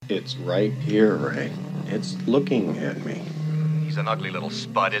It's right here, Ray. It's looking at me. He's an ugly little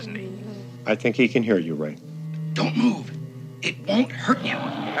spud, isn't he? I think he can hear you, Ray. Don't move. It won't hurt you.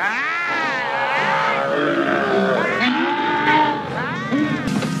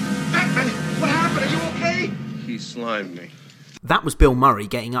 Batman, what happened? Are you okay? He slimed me. That was Bill Murray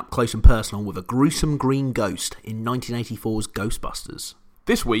getting up close and personal with a gruesome green ghost in 1984's Ghostbusters.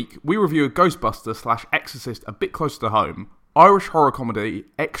 This week, we review a Ghostbuster/Exorcist a bit closer to home, Irish horror comedy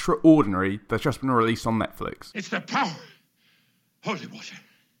Extraordinary that's just been released on Netflix. It's the power. Holy water.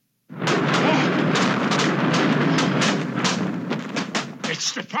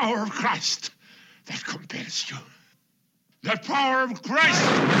 It's the power of Christ that compels you. The power of Christ.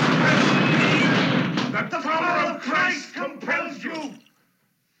 The power of Christ compels you.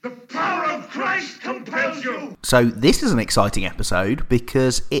 The power of Christ compels you. So this is an exciting episode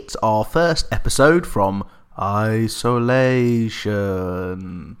because it's our first episode from Isolation.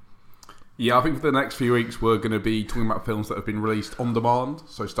 Yeah, I think for the next few weeks we're going to be talking about films that have been released on demand,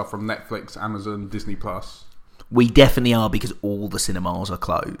 so stuff from Netflix, Amazon, Disney+. We definitely are because all the cinemas are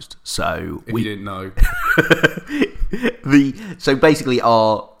closed. So If you didn't know. So basically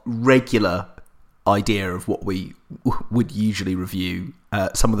our regular idea of what we would usually review,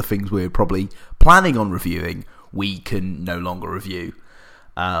 some of the things we're probably planning on reviewing, we can no longer review.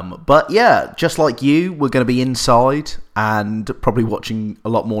 But yeah, just like you, we're going to be inside and probably watching a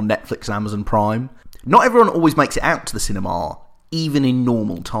lot more Netflix and Amazon Prime. Not everyone always makes it out to the cinema, even in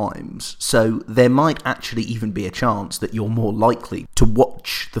normal times. So there might actually even be a chance that you're more likely to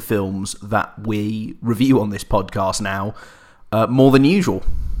watch the films that we review on this podcast now more than usual.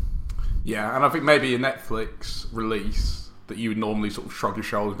 Yeah, and I think maybe a Netflix release that you would normally sort of shrug your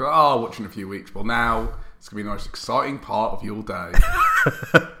shoulders and go, oh, I'll watch in a few weeks. Well, now it's going to be the most exciting part of your day.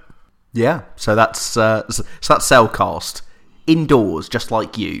 Yeah, so that's Cellcast. Indoors, just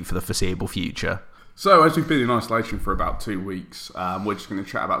like you, for the foreseeable future. So, as we've been in isolation for about 2 weeks, we're just going to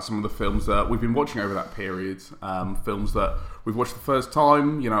chat about some of the films that we've been watching over that period. Films that we've watched the first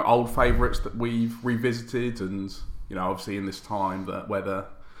time, old favourites that we've revisited, and, obviously in this time that whether,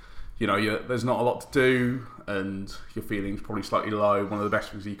 there's not a lot to do and your feelings probably slightly low, one of the best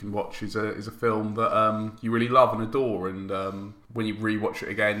things you can watch is a film that you really love and adore, and when you rewatch it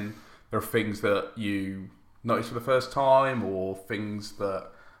again, there are things that you notice for the first time or things that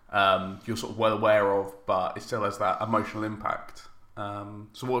you're sort of well aware of, but it still has that emotional impact.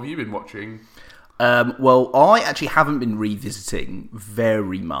 So what have you been watching? Well, I actually haven't been revisiting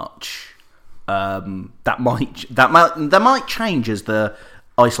very much. That might change as the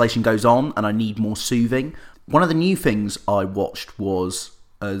isolation goes on and I need more soothing. One of the new things I watched was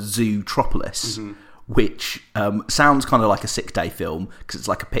Zootropolis, which sounds kind of like a sick day film because it's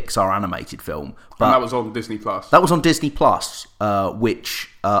like a Pixar animated film. But and that was on Disney+. That was on Disney+, which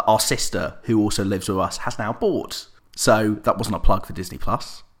our sister, who also lives with us, has now bought. So that wasn't a plug for Disney+,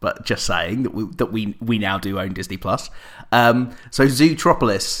 but just saying that we now do own Disney+. So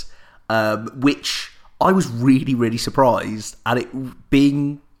Zootropolis, which I was really, really surprised at it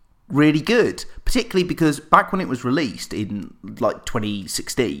being really good, particularly because back when it was released in like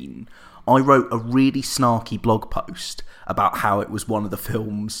 2016, I wrote a really snarky blog post about how it was one of the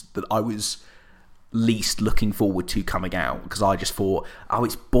films that I was least looking forward to coming out, because I just thought, oh,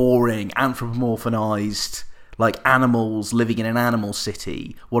 it's boring, anthropomorphized, like animals living in an animal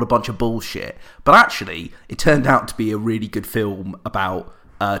city, what a bunch of bullshit. But actually, it turned out to be a really good film about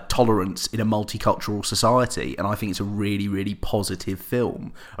tolerance in a multicultural society, and I think it's a really, really positive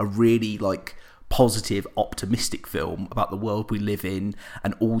film, a really positive, optimistic film about the world we live in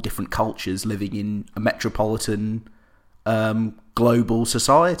and all different cultures living in a metropolitan, global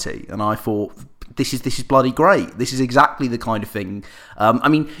society. And I thought, this is bloody great. This is exactly the kind of thing.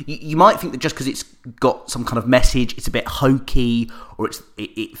 You might think that just because it's got some kind of message, it's a bit hokey, or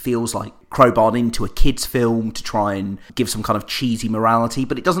it feels like crowbarred into a kid's film to try and give some kind of cheesy morality,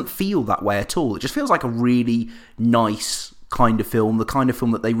 but it doesn't feel that way at all. It just feels like a really nice kind of film, the kind of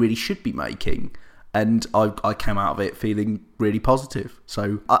film that they really should be making. And I came out of it feeling really positive.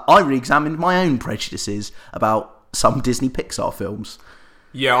 So I re-examined my own prejudices about some Disney Pixar films.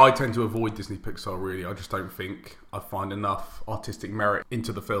 Yeah, I tend to avoid Disney Pixar, really. I just don't think I find enough artistic merit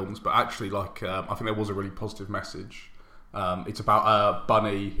into the films. But actually, I think there was a really positive message. It's about a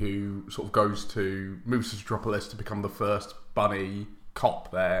bunny who sort of moves to Zootropolis to become the first bunny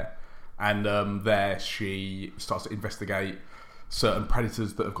cop there. And there she starts to investigate certain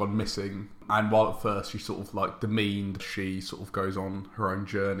predators that have gone missing. And while at first she's sort of demeaned, she sort of goes on her own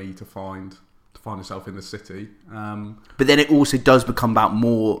journey to find herself in the city. But then it also does become about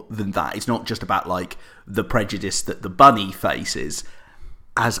more than that. It's not just about the prejudice that the bunny faces.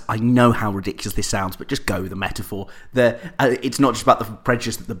 as I know how ridiculous this sounds, but just go with the metaphor. It's not just about the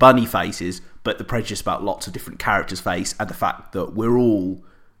prejudice that the bunny faces, but the prejudice about lots of different characters face, and the fact that we're all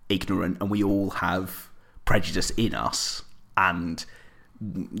ignorant and we all have prejudice in us, and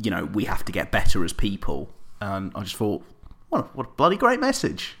we have to get better as people. And I just thought, what a bloody great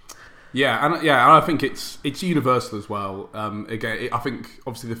message. Yeah, and I think it's universal as well. Again, I think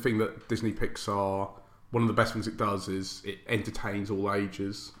obviously the thing that Disney Pixar, one of the best things it does is it entertains all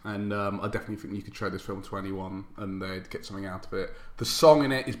ages, and I definitely think you could show this film to anyone and they'd get something out of it. The song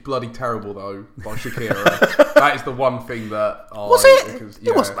in it is bloody terrible though, by Shakira. That is the one thing that was it? Because,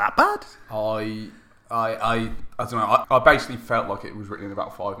 it wasn't that bad. I don't know. I basically felt like it was written in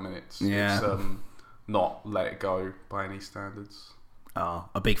about 5 minutes. Yeah. It's not Let It Go by any standards. Oh,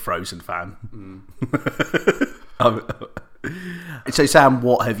 a big Frozen fan. So, Sam,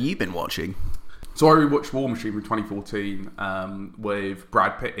 what have you been watching? So I rewatched War Machine from 2014 with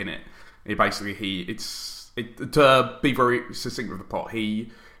Brad Pitt in it. To be very succinct with the plot, he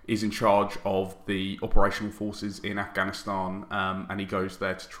is in charge of the operational forces in Afghanistan, and he goes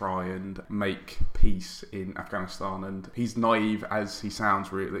there to try and make peace in Afghanistan. And he's naive as he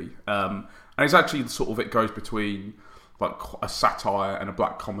sounds, really. And it's actually sort of, it goes between like a satire and a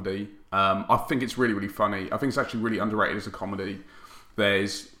black comedy. I think it's really, really funny. I think it's actually really underrated as a comedy.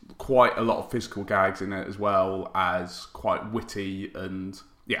 There's quite a lot of physical gags in it, as well as quite witty and,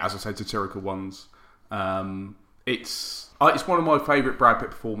 as I said, satirical ones. It's one of my favourite Brad Pitt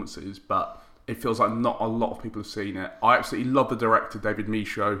performances, but it feels like not a lot of people have seen it. I absolutely love the director, David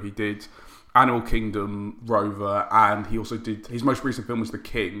Michôd. He did Animal Kingdom, Rover, and he also did, his most recent film was The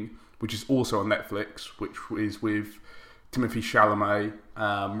King, which is also on Netflix, which is with Timothée Chalamet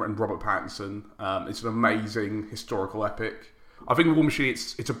and Robert Pattinson. It's an amazing historical epic. I think War Machine,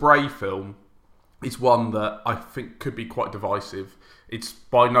 it's a brave film. It's one that I think could be quite divisive. It's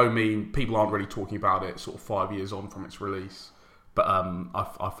by no means, people aren't really talking about it sort of 5 years on from its release. But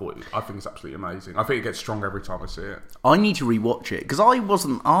I think it's absolutely amazing. I think it gets stronger every time I see it. I need to rewatch it because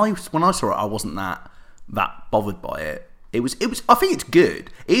when I saw it, I wasn't that bothered by it. It was. I think it's good.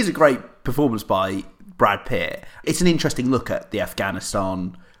 It is a great performance by Brad Pitt. It's an interesting look at the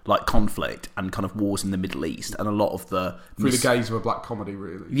Afghanistan conflict and kind of wars in the Middle East, and a lot of the through the gaze of a black comedy,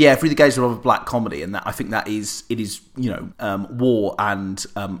 really. Yeah, through the gaze of a black comedy, and that I think that is war and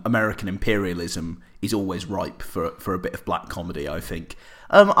American imperialism is always ripe for a bit of black comedy, I think.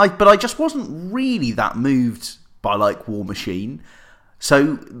 But I just wasn't really that moved by War Machine.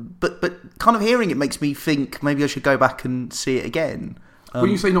 So, but kind of hearing it makes me think maybe I should go back and see it again. When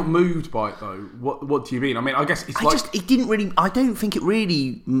you say not moved by it, though, what do you mean? I mean, I guess it's it didn't really. I don't think it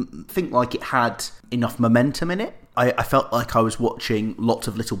really think like it had enough momentum in it. I felt like I was watching lots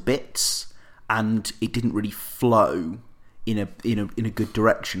of little bits, and it didn't really flow in a good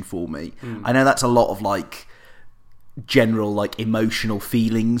direction for me. I know that's a lot of general emotional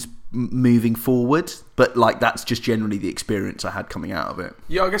feelings moving forward, but that's just generally the experience I had coming out of it.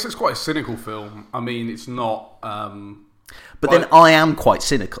 Yeah, I guess it's quite a cynical film. I mean, it's not. But then I am quite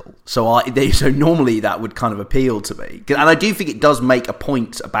cynical, so normally that would kind of appeal to me, and I do think it does make a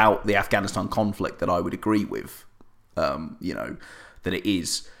point about the Afghanistan conflict that I would agree with. That it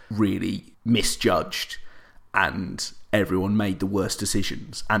is really misjudged, and everyone made the worst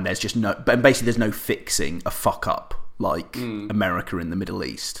decisions, and there's just there's no fixing a fuck up like America in the Middle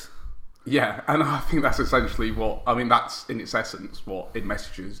East. Yeah, and I think that's essentially that's in its essence what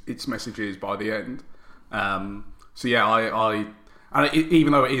its messages by the end. So yeah,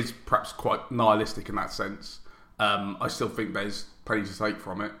 even though it is perhaps quite nihilistic in that sense, I still think there's plenty to take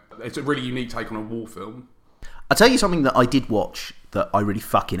from it. It's a really unique take on a war film. I'll tell you something that I did watch that I really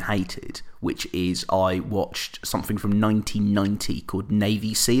fucking hated, which is I watched something from 1990 called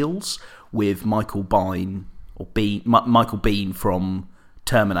Navy SEALs with Michael Biehn from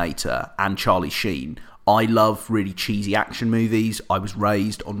Terminator and Charlie Sheen. I love really cheesy action movies. I was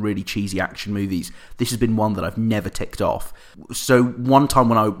raised on really cheesy action movies. This has been one that I've never ticked off. So one time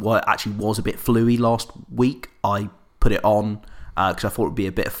when I actually was a bit fluey last week, I put it on because I thought it would be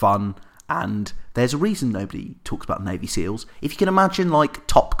a bit of fun. And there's a reason nobody talks about Navy SEALs. If you can imagine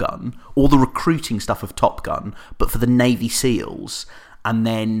Top Gun, or the recruiting stuff of Top Gun, but for the Navy SEALs, and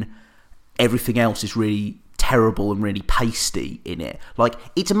then everything else is really terrible and really pasty in it.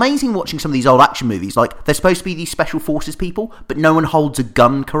 It's amazing watching some of these old action movies. They're supposed to be these special forces people, but no one holds a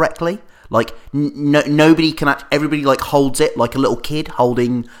gun correctly. Nobody can everybody holds it like a little kid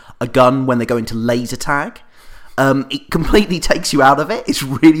holding a gun when they go into laser tag. It completely takes you out of it. It's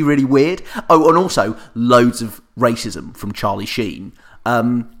really, really weird. Oh, and also loads of racism from Charlie Sheen.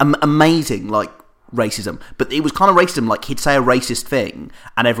 Amazing, racism, but it was kind of racism. Like, he'd say a racist thing,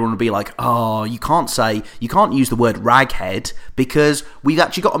 and everyone would be like, "Oh, you can't use the word raghead because we've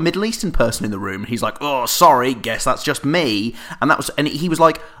actually got a Middle Eastern person in the room." He's like, "Oh, sorry, guess that's just me," and he was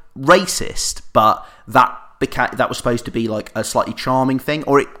like racist, but that was supposed to be like a slightly charming thing,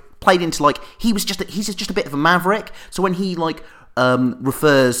 or it played into like he's just a bit of a maverick. So when he like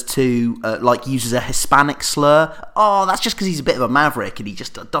refers to like uses a Hispanic slur, oh, that's just because he's a bit of a maverick and he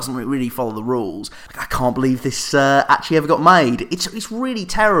just doesn't really follow the rules. Like, I can't believe this actually ever got made. It's really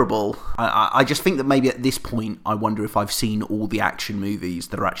terrible. I just think that maybe at this point I wonder if I've seen all the action movies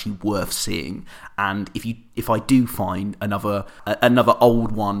that are actually worth seeing, and if I do find another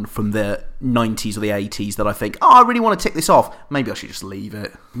old one from the 90s or the 80s that I think, oh, I really want to tick this off, maybe I should just leave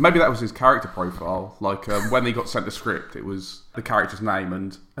it. Maybe that was his character profile. Like, when he got sent the script, it was the character's name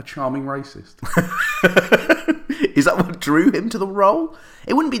and a charming racist. Is that what drew him to the role?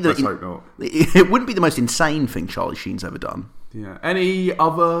 It wouldn't be Let's hope not. It wouldn't be the most insane thing Charlie Sheen's ever done. Yeah. Any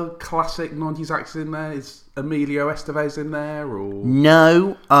other classic 90s actors in there? Is Emilio Estevez in there, or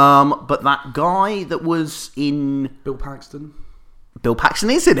no? But that guy that was in Bill Paxton? Bill Paxton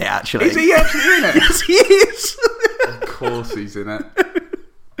is in it, actually. Is he actually in it? Yes, he is. Of course he's in it.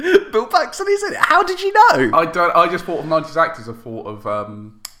 Bill Paxton is in it. How did you know? I just thought of 90s actors. I thought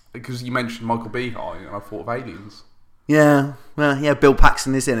of because you mentioned Michael Behe, and I thought of Aliens. Yeah, well, yeah. Bill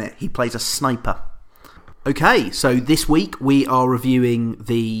Paxton is in it. He plays a sniper. Okay, so this week we are reviewing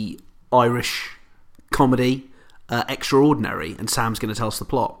the Irish comedy Extraordinary, and Sam's going to tell us the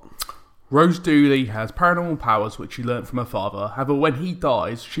plot. Rose Dooley has paranormal powers which she learnt from her father. However, when he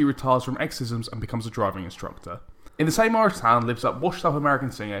dies, she retires from exorcisms and becomes a driving instructor. In the same Irish town lives a washed-up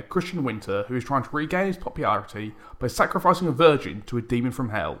American singer, Christian Winter, who is trying to regain his popularity by sacrificing a virgin to a demon from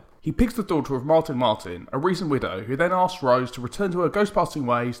hell. He picks the daughter of Martin Martin, a recent widow, who then asks Rose to return to her ghost-busting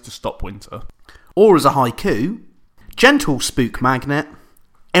ways to stop Winter. Or as a haiku, gentle spook magnet,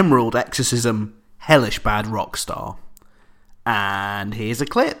 emerald exorcism, hellish bad rock star. And here's a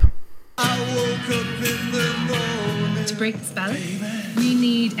clip. To break the spell, we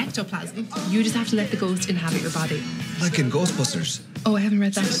need ectoplasm. You just have to let the ghost inhabit your body. Like in Ghostbusters. Oh, I haven't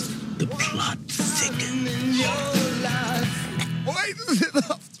read that. The plot thickens. Why does it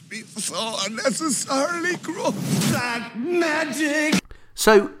have to be so unnecessarily gross? Black magic!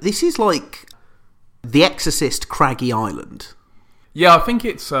 So, this is like The Exorcist Craggy Island. Yeah, I think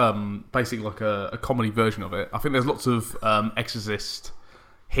it's basically like a comedy version of it. I think there's lots of Exorcist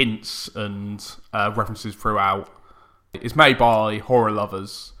hints and references throughout. It's made by horror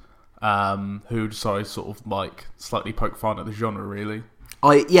lovers who decide sort of like slightly poke fun at the genre, really.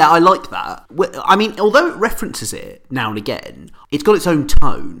 I like that. I mean, although it references it now and again, it's got its own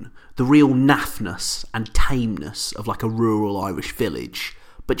tone, the real naffness and tameness of like a rural Irish village,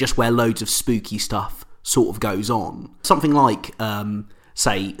 but just where loads of spooky stuff sort of goes on. Something like,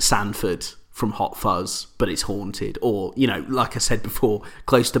 say, Sanford from Hot Fuzz, but it's haunted, or, you know, like I said before,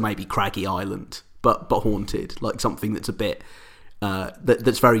 close to maybe Craggy Island, but haunted, like something that's a bit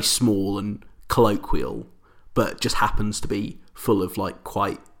that's very small and colloquial, but just happens to be full of like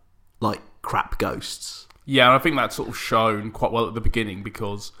quite like crap ghosts. Yeah, and I think that's sort of shown quite well at the beginning,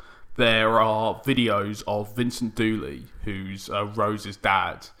 because there are videos of Vincent Dooley, who's Rose's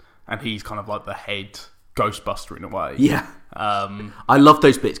dad, and he's kind of like the head Ghostbuster in a way. Yeah. I love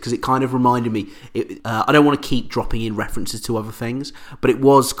those bits because it kind of reminded me, I don't want to keep dropping in references to other things, but it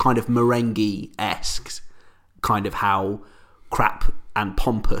was kind of Merengue-esque, kind of how crap and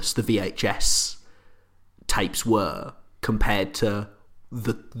pompous the VHS tapes were compared to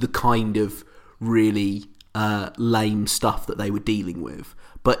the kind of really lame stuff that they were dealing with.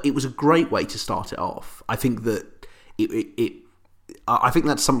 But it was a great way to start it off. I think that I think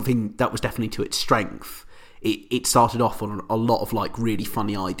that's something that was definitely to its strength. It started off on a lot of like really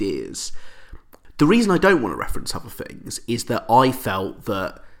funny ideas. The reason I don't want to reference other things is that I felt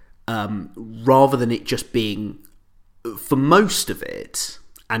that rather than it just being, for most of it,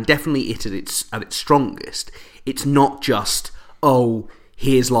 and definitely it at its strongest, it's not just, oh,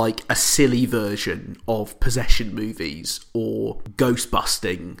 here's like a silly version of possession movies or ghost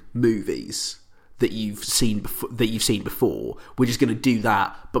busting movies that you've seen before. We're just going to do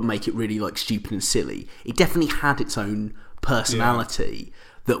that, but make it really like stupid and silly. It definitely had its own personality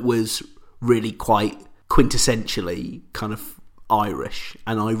that was really quite quintessentially kind of Irish,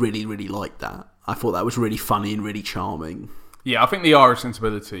 and I really, really liked that. I thought that was really funny and really charming. Yeah, I think the Irish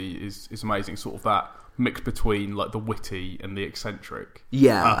sensibility is amazing. Sort of that mix between like the witty and the eccentric.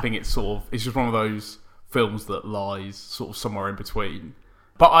 Yeah, and I think it's just one of those films that lies sort of somewhere in between.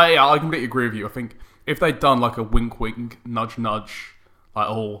 But I completely agree with you. I think if they'd done like a wink, wink, nudge, nudge, like,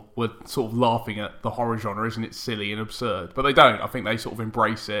 oh, we're sort of laughing at the horror genre, isn't it silly and absurd? But they don't. I think they sort of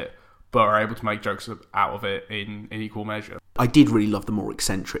embrace it, but are able to make jokes out of it in equal measure. I did really love the more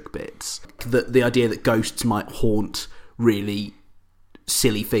eccentric bits. The idea that ghosts might haunt really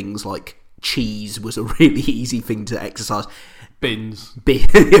silly things like cheese was a really easy thing to exercise. Bins.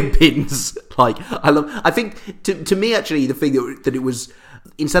 Bins. Like, I think, to me, actually, the thing that it was,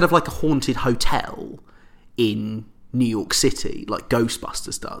 instead of like a haunted hotel in New York City, like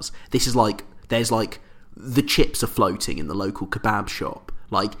Ghostbusters does, this is like, there's like, the chips are floating in the local kebab shop.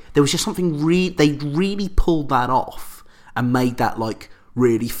 Like, there was just something they really pulled that off and made that, like,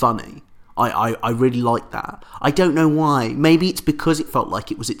 really funny. I really liked that. I don't know why. Maybe it's because it felt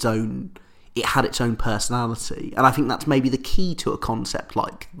like it had its own personality. And I think that's maybe the key to a concept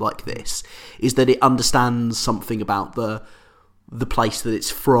like this, is that it understands something about the place that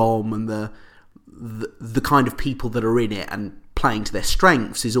it's from, and the kind of people that are in it, and playing to their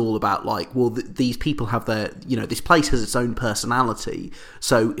strengths is all about, like, well, these people have their, this place has its own personality.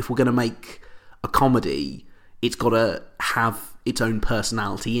 So if we're going to make a comedy, it's got to have its own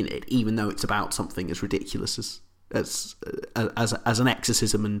personality in it, even though it's about something as ridiculous as an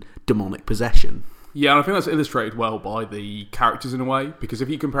exorcism and demonic possession. Yeah, and I think that's illustrated well by the characters in a way, because if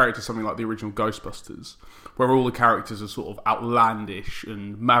you compare it to something like the original Ghostbusters, where all the characters are sort of outlandish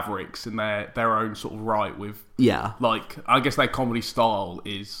and mavericks in their own sort of right, with, like, I guess their comedy style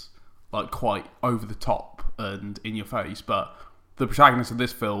is, like, quite over the top and in your face, but the protagonist of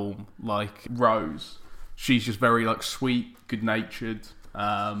this film, like Rose, she's just very, like, sweet, good-natured,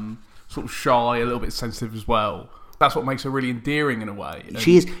 sort of shy, a little bit sensitive as well. That's what makes her really endearing in a way.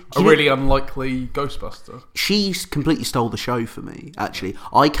 She is a really unlikely Ghostbuster. She's completely stole the show for me, actually.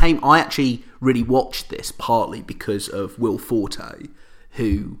 I actually really watched this partly because of Will Forte,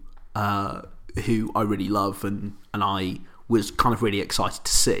 who I really love and I was kind of really excited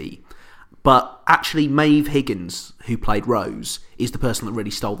to see. But actually, Maeve Higgins, who played Rose, is the person that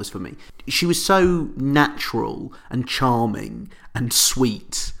really stole this for me. She was so natural and charming and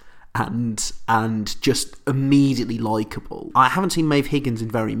sweet and just immediately likeable. I haven't seen Maeve Higgins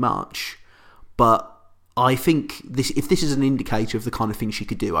in very much, but I think if this is an indicator of the kind of thing she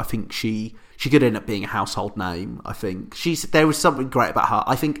could do, I think she could end up being a household name. I think there was something great about her.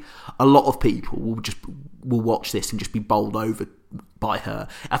 I think a lot of people will watch this and just be bowled over by her.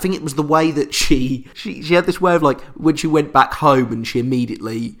 I think it was the way that she had this way of, like, when she went back home and she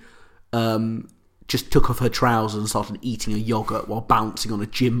immediately just took off her trousers and started eating a yogurt while bouncing on a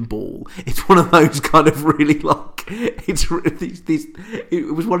gym ball. It's one of those kind of really, like, it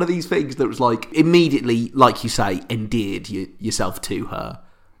was one of these things that was, like, immediately, like you say, endeared yourself to her.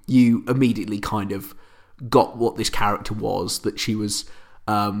 You immediately kind of got what this character was, that she was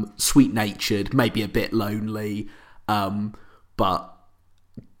sweet-natured, maybe a bit lonely, but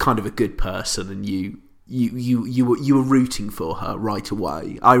kind of a good person, and you were rooting for her right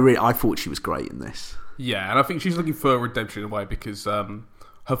away. I thought she was great in this. Yeah, and I think she's looking for redemption in a way, because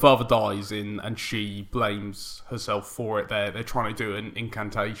her father dies and she blames herself for it. They're trying to do an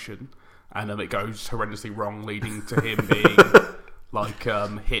incantation, and it goes horrendously wrong, leading to him being like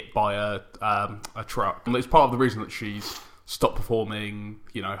hit by a truck. And it's part of the reason that she's stopped performing,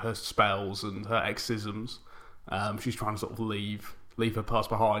 her spells and her exorcisms. She's trying to sort of leave her past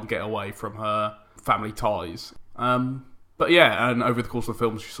behind, get away from her family ties. But yeah, and over the course of the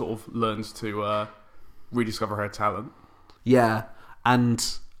film, she sort of learns to rediscover her talent. Yeah, and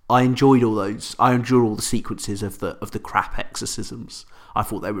I enjoyed all those. I enjoyed all the sequences of the crap exorcisms. I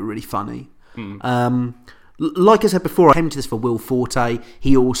thought they were really funny. Like I said before, I came to this for Will Forte.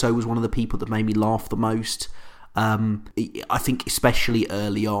 He also was one of the people that made me laugh the most. I think especially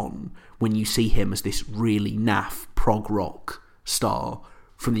early on, when you see him as this really naff prog rock star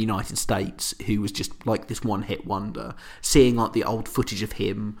from the United States who was just like this one-hit wonder, seeing like the old footage of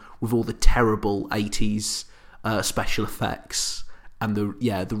him with all the terrible 80s special effects and the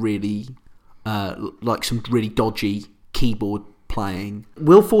really like some really dodgy keyboard playing.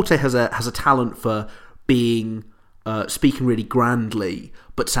 Will Forte has a talent for being speaking really grandly,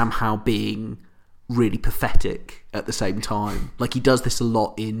 but somehow being really pathetic at the same time. Like, he does this a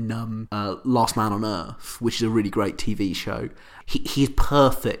lot in Last Man on Earth, which is a really great TV show. He is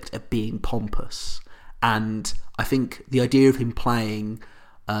perfect at being pompous, and I think the idea of him playing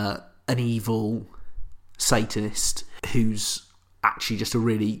an evil Satanist who's actually just a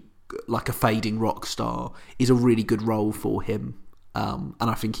really, like, a fading rock star is a really good role for him. And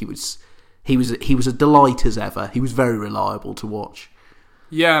I think he was a delight as ever. He was very reliable to watch.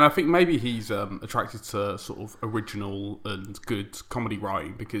 Yeah, and I think maybe he's attracted to sort of original and good comedy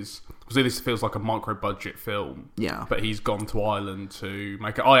writing because obviously this feels like a micro-budget film. Yeah. But he's gone to Ireland to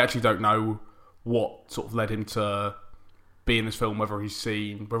make it. I actually don't know what sort of led him to be in this film, whether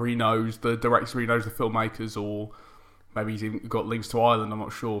he knows the director, he knows the filmmakers, or maybe he's even got links to Ireland, I'm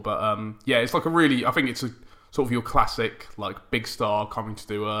not sure. But yeah, it's like I think it's a sort of your classic, like, big star coming to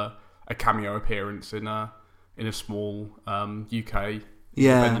do a cameo appearance in a small UK.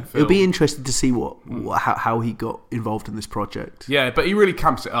 Yeah, it'll be interesting to see how he got involved in this project. Yeah, but he really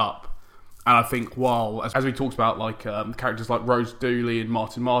camps it up, and I think while as we talked about, like characters like Rose Dooley and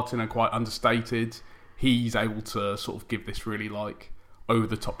Martin are quite understated, he's able to sort of give this really like over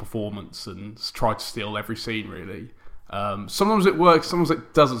the top performance and try to steal every scene. Really, sometimes it works, sometimes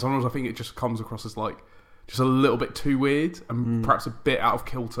it doesn't. Sometimes I think it just comes across as like just a little bit too weird and perhaps a bit out of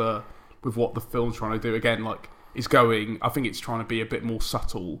kilter with what the film's trying to do. Again, like. I think it's trying to be a bit more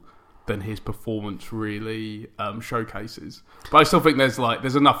subtle than his performance really showcases. But I still think there's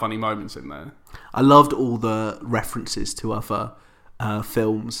enough funny moments in there. I loved all the references to other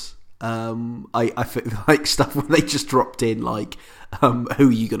films. I feel like stuff when they just dropped in like who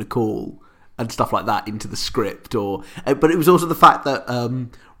are you going to call and stuff like that into the script, but it was also the fact that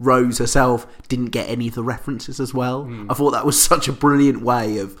Rose herself didn't get any of the references as well. I thought that was such a brilliant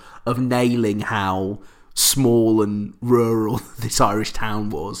way of nailing how small and rural this Irish town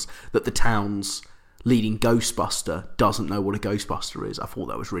was, that the town's leading Ghostbuster doesn't know what a Ghostbuster is. I thought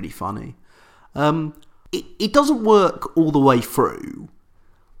that was really funny. It doesn't work all the way through.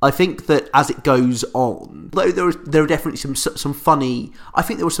 I think that as it goes on, though there are definitely some funny. I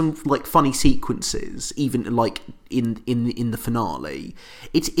think there were some like funny sequences, even like in the finale.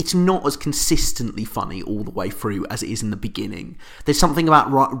 It's not as consistently funny all the way through as it is in the beginning. There's something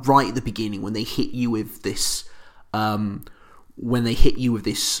about right at the beginning when they hit you with this,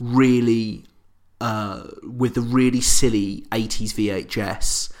 really, with the really silly 80s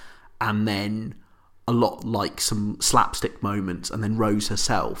VHS, and then a lot like some slapstick moments, and then Rose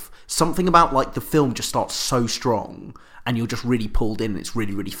herself. Something about like the film just starts so strong and you're just really pulled in and it's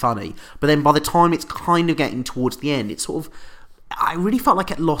really, really funny. But then by the time it's kind of getting towards the end, it's sort of, I really felt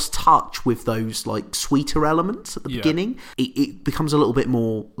like it lost touch with those like sweeter elements at the beginning. It becomes a little bit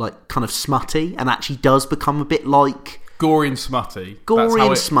more like kind of smutty and actually does become a bit like gory and smutty.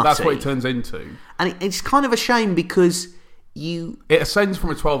 Smutty. That's what it turns into. And it's kind of a shame because it ascends from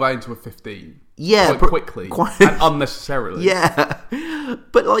a 12A into a 15. Yeah, quite quickly and unnecessarily. Yeah,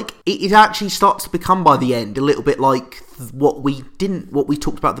 but like it actually starts to become by the end a little bit like what we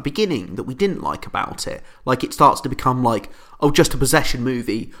talked about at the beginning that we didn't like about it. Like it starts to become like, oh, just a possession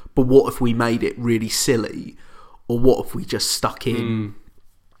movie, but what if we made it really silly, or what if we just stuck in?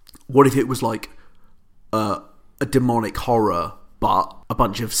 What if it was like a demonic horror, but a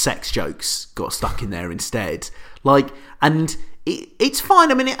bunch of sex jokes got stuck in there instead? Like, and it's fine.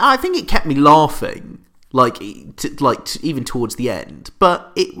 I mean, I think it kept me laughing, even towards the end.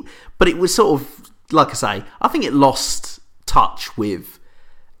 But it was sort of, like I say, I think it lost touch with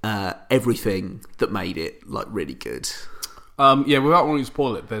everything that made it like really good. Yeah, without wanting to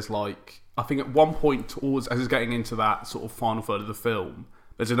spoil it, there's like, I think at one point towards as it's getting into that sort of final third of the film,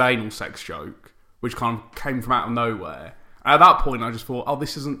 there's an anal sex joke which kind of came from out of nowhere. And at that point, I just thought, oh,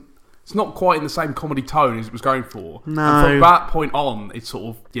 it's not quite in the same comedy tone as it was going for. No. And from that point on, it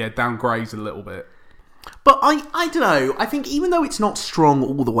sort of downgrades a little bit. But I don't know. I think even though it's not strong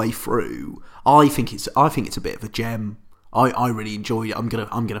all the way through, I think it's a bit of a gem. I really enjoyed it. I'm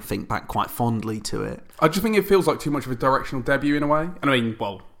gonna think back quite fondly to it. I just think it feels like too much of a directional debut in a way. And I mean,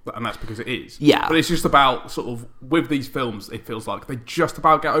 well, and that's because it is. Yeah. But it's just about sort of with these films, it feels like they just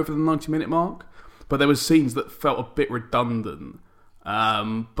about get over the 90-minute mark. But there were scenes that felt a bit redundant.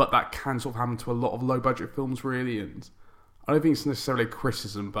 But that can sort of happen to a lot of low-budget films, really, and I don't think it's necessarily a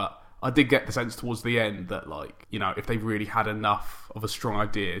criticism, but I did get the sense towards the end that, like, you know, if they really had enough of a strong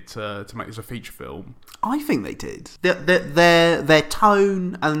idea to make this a feature film, I think they did. Their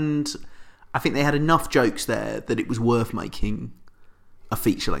tone, and I think they had enough jokes there that it was worth making a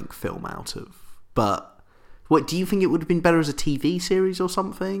feature-length film out of. But what do you think it would have been better as a TV series or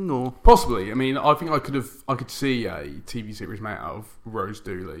something, or possibly? I mean, I think I could see a TV series made out of Rose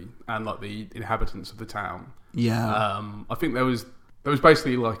Dooley and like the inhabitants of the town. Yeah. I think there was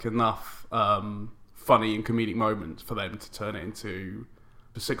basically like enough funny and comedic moments for them to turn it into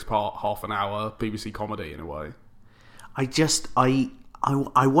a 6-part, half-an-hour BBC comedy in a way.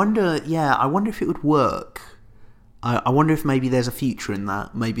 I wonder. Yeah, I wonder if it would work. I wonder if maybe there's a future in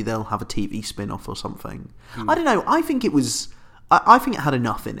that. Maybe they'll have a TV spin-off or something. I don't know. I think it was. I think it had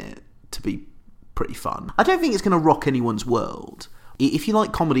enough in it to be pretty fun. I don't think it's going to rock anyone's world. if you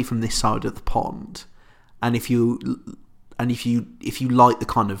like comedy from this side of the pond, and if you like the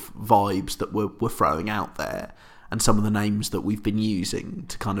kind of vibes that we're throwing out there, and some of the names that we've been using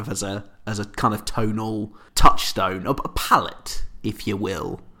to kind of as a kind of tonal touchstone, a palette, if you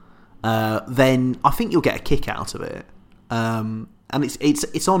will, then I think you'll get a kick out of it. And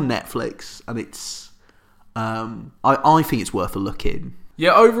it's on Netflix, and it's I think it's worth a look in.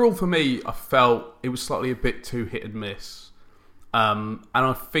 Yeah, overall for me, I felt it was slightly a bit too hit and miss. And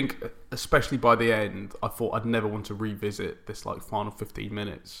I think, especially by the end, I thought I'd never want to revisit this like final 15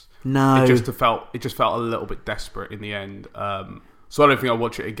 minutes. No, it just felt a little bit desperate in the end. So I don't think I'll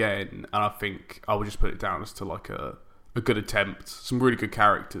watch it again, and I think I would just put it down as to like a good attempt. Some really good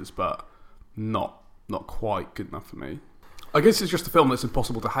characters, but not quite good enough for me. I guess it's just a film that's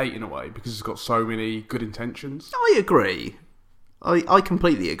impossible to hate in a way because it's got so many good intentions. I agree. I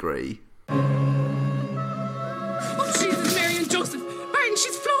completely agree. Oh, Jesus, Mary and Joseph. Martin,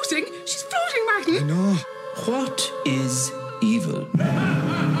 she's floating. She's floating, Martin. I know. What is evil?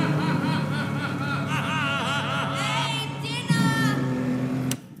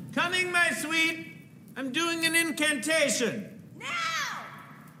 Coming, my sweet. I'm doing an incantation.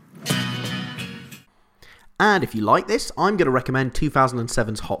 And if you like this, I'm going to recommend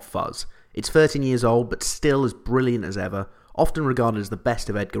 2007's Hot Fuzz. It's 13 years old, but still as brilliant as ever. Often regarded as the best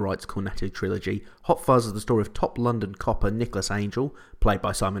of Edgar Wright's Cornetto trilogy, Hot Fuzz is the story of top London copper Nicholas Angel, played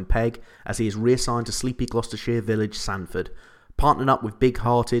by Simon Pegg, as he is reassigned to sleepy Gloucestershire village Sandford. Partnered up with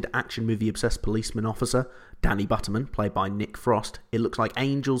big-hearted, action movie-obsessed policeman officer Danny Butterman, played by Nick Frost, it looks like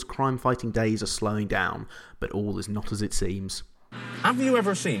Angel's crime-fighting days are slowing down, but all is not as it seems. Have you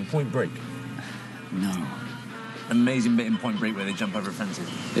ever seen Point Break? No. Amazing bit in Point Break where they jump over fences.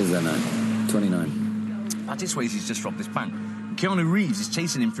 Is there no? 29. Patrick Swayze's just robbed this bank. Keanu Reeves is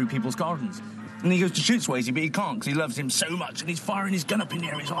chasing him through people's gardens. And he goes to shoot Swayze, but he can't because he loves him so much. And he's firing his gun up in the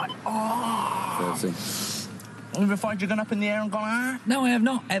air. He's like, oh. 30. Have you ever fired your gun up in the air and gone, ah? No, I have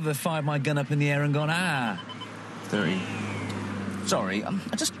not ever fired my gun up in the air and gone, ah. 30. Sorry,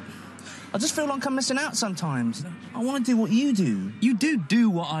 I just feel like I'm missing out sometimes. I want to do what you do. You do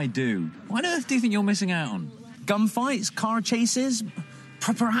what I do. What on earth do you think you're missing out on? Gunfights, car chases,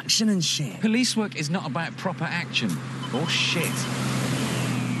 proper action and shit. Police work is not about proper action. Or shit.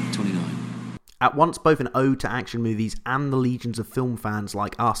 29. At once both an ode to action movies and the legions of film fans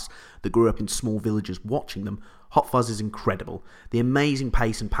like us that grew up in small villages watching them, Hot Fuzz is incredible. The amazing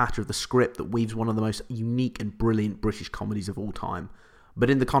pace and patter of the script that weaves one of the most unique and brilliant British comedies of all time. But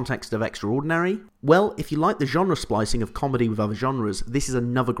in the context of Extraordinary, well, if you like the genre splicing of comedy with other genres, this is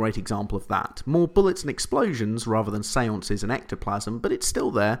another great example of that. More bullets and explosions rather than seances and ectoplasm, but it's still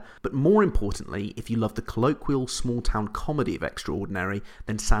there. But more importantly, if you love the colloquial small-town comedy of Extraordinary,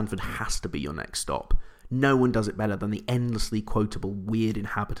 then Sandford has to be your next stop. No one does it better than the endlessly quotable weird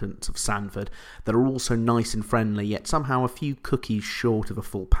inhabitants of Sandford that are also nice and friendly, yet somehow a few cookies short of a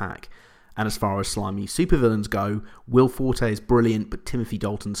full pack. And as far as slimy supervillains go, Will Forte is brilliant, but Timothy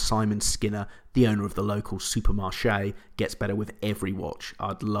Dalton's Simon Skinner, the owner of the local supermarché, gets better with every watch.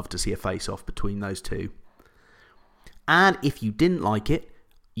 I'd love to see a face-off between those two. And if you didn't like it,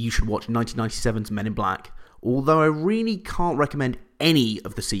 you should watch 1997's Men in Black. Although I really can't recommend any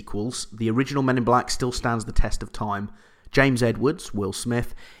of the sequels, the original Men in Black still stands the test of time. James Edwards, Will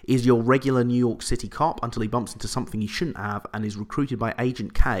Smith, is your regular New York City cop until he bumps into something he shouldn't have and is recruited by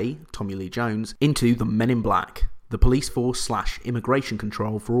Agent K, Tommy Lee Jones, into the Men in Black, the police force / immigration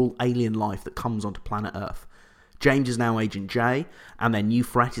control for all alien life that comes onto planet Earth. James is now Agent J, and their new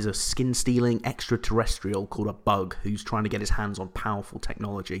threat is a skin-stealing extraterrestrial called a Bug who's trying to get his hands on powerful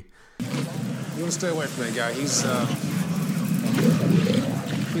technology. You want to stay away from that guy. He's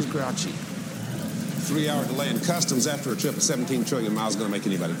grouchy. 3-hour delay in customs after a trip of 17 trillion miles is going to make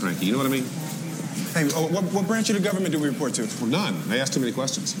anybody cranky. You know what I mean? Hey, what branch of the government do we report to? Well, none. They ask too many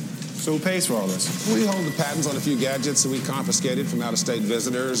questions. So who pays for all this? We hold the patents on a few gadgets that we confiscated from out-of-state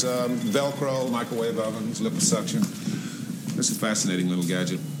visitors. Velcro, microwave ovens, liposuction. This is a fascinating little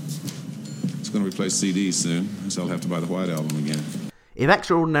gadget. It's going to replace CDs soon, so I'll have to buy the White Album again. If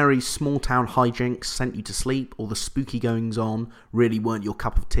Extraordinary's small-town hijinks sent you to sleep or the spooky goings-on really weren't your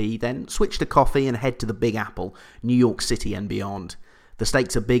cup of tea, then switch to coffee and head to the Big Apple, New York City and beyond. The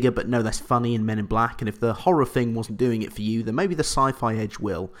stakes are bigger but no less funny in Men in Black, and if the horror thing wasn't doing it for you, then maybe the sci-fi edge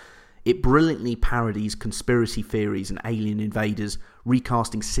will. It brilliantly parodies conspiracy theories and alien invaders,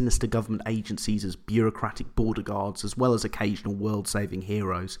 recasting sinister government agencies as bureaucratic border guards as well as occasional world-saving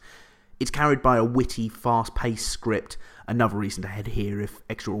heroes. It's carried by a witty, fast-paced script, another reason to head here if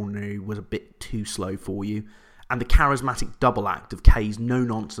Extraordinary was a bit too slow for you, and the charismatic double act of Kay's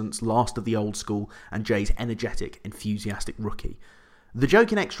no-nonsense, last of the old school, and Jay's energetic, enthusiastic rookie. The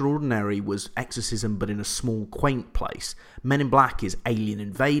joke in Extraordinary was exorcism but in a small, quaint place. Men in Black is alien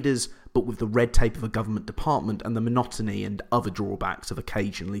invaders, but with the red tape of a government department and the monotony and other drawbacks of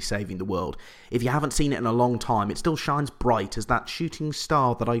occasionally saving the world. If you haven't seen it in a long time, it still shines bright as that shooting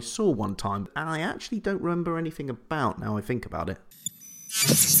star that I saw one time, and I actually don't remember anything about now I think about it.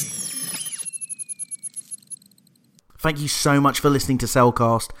 Thank you so much for listening to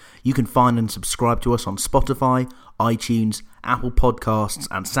Cellcast. You can find and subscribe to us on Spotify, iTunes, Apple Podcasts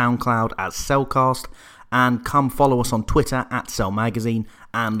and SoundCloud as Cellcast, and come follow us on Twitter at Cell Magazine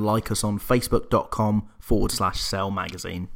and like us on Facebook.com/Cell Magazine.